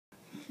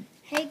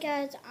Hey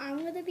guys, I'm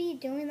going to be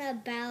doing a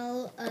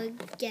battle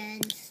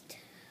against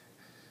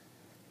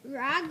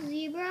Rock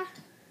Zebra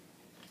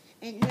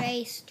and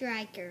Ray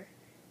Striker.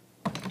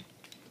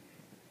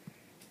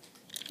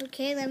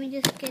 Okay, let me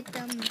just get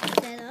them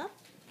set up.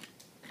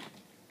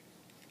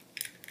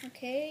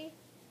 Okay.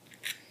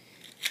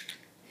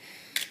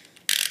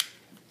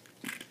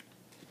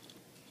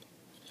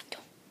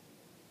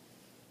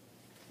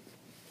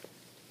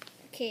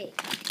 Okay,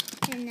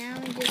 and now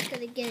I'm just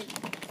going to get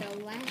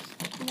the last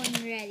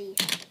one ready.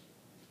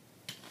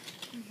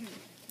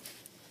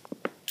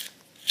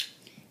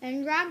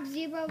 And Rock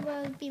Zebra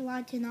will be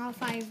launching all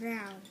 5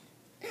 rounds.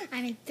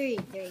 I mean 3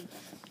 rounds.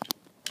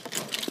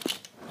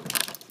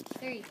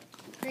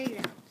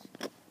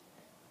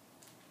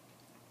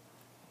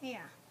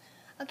 Yeah.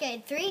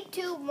 Okay, 3,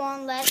 2,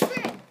 1, let's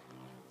rip.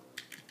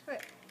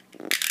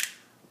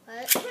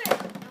 Let's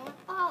rip.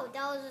 Oh,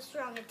 that was a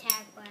strong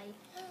attack by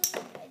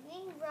I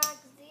think Rock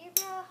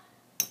Zebra.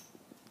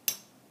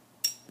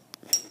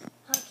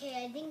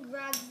 Okay, I think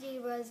Rock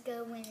Zebra is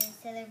gonna win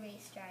instead of Ray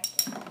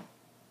Striker.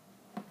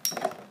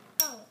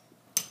 Oh.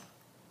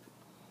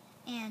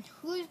 And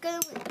who's gonna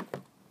win?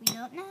 We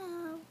don't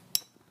know.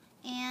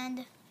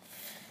 And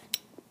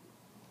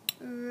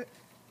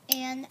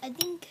I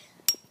think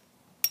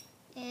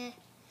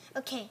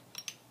okay.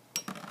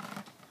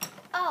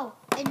 Oh,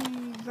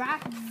 and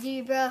Rock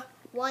Zebra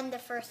won the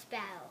first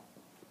battle.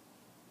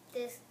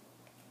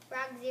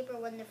 Rock Zebra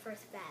won the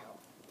first battle.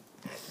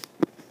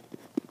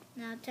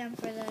 Now time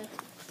for the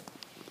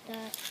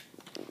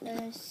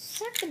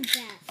second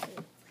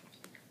battle.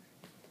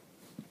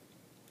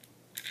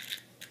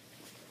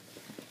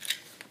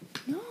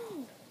 No.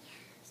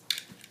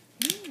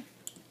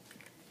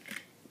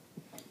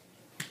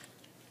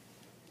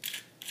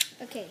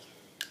 Okay.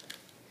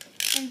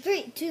 And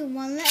 3, 2,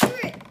 1, let's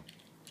rip.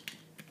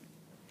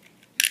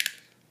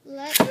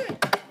 Let's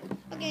rip.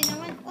 Okay, no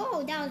one.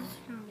 Oh, that was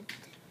strong.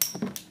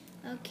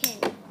 Okay.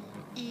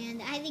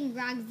 And I think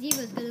Rock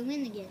Zebra is gonna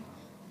win again.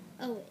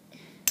 Oh wait.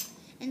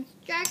 And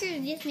Striker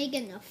is just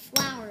making a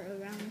flower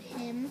around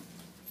him.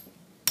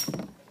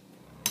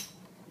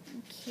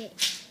 Okay.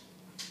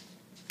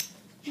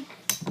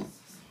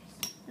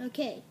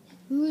 Okay.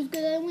 Who's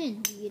gonna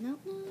win? We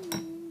don't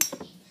know.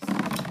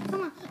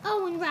 Come on.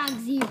 Oh, and Rock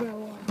Zebra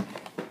won.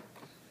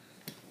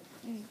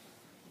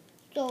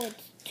 So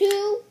it's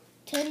 2-0.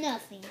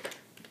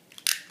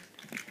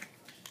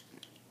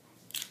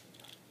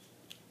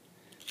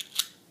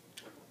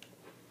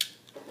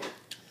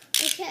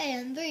 Okay,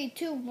 and 3,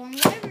 2, 1,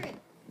 let rip.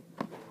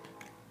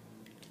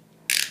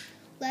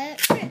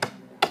 Let rip.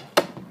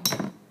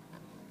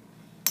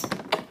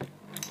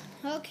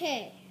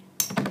 Okay.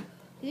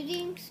 Who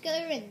think's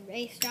gonna win?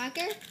 Ray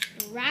Striker,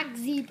 Rock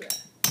Zebra.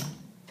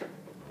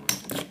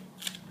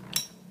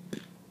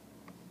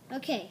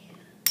 Okay.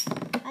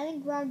 I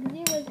think Rock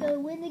Zebra's gonna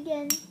win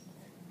again.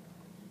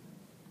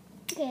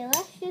 Okay,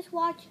 let's just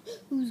watch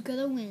who's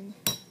gonna win.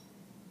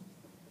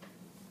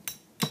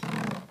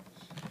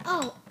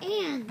 Oh,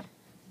 and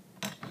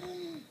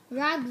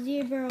Rock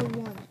Zebra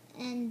won.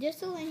 And just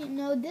to let you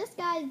know, this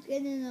guy's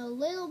getting a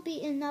little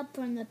beaten up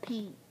from the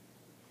paint.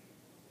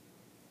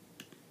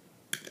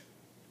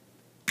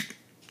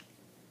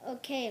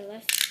 Okay,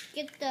 let's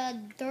get the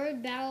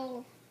third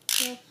battle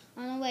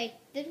on the way.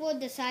 This will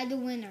decide the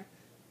winner.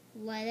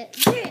 Let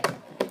it rip.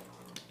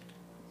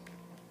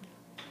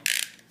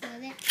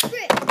 Let it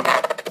rip.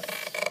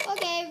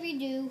 Okay,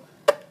 redo.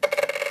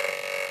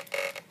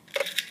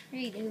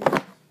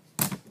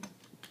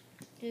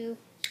 Do.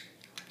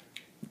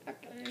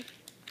 Okay.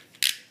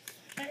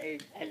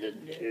 I don't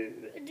know.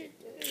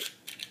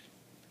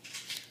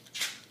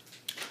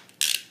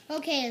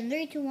 Okay, and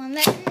 3, 2, 1,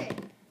 let it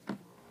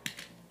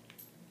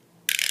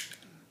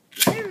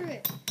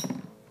rip.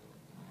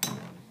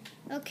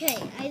 Okay,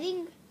 I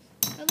think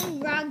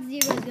Rock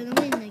Zebra is gonna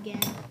win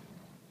again.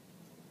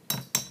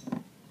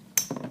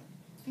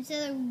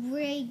 Instead of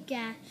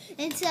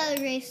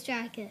Ray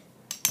Striker.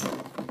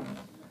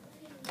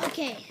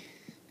 Okay.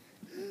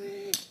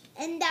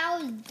 And that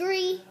was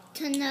 3-0.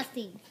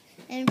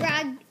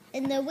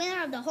 And the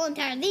winner of the whole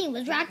entire thing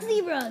was Rock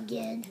Zebra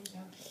again.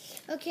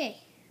 Okay.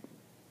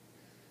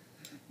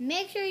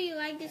 Make sure you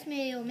like this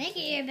video. Make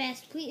it your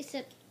best. Please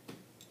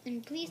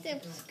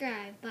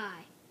subscribe.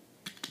 Bye.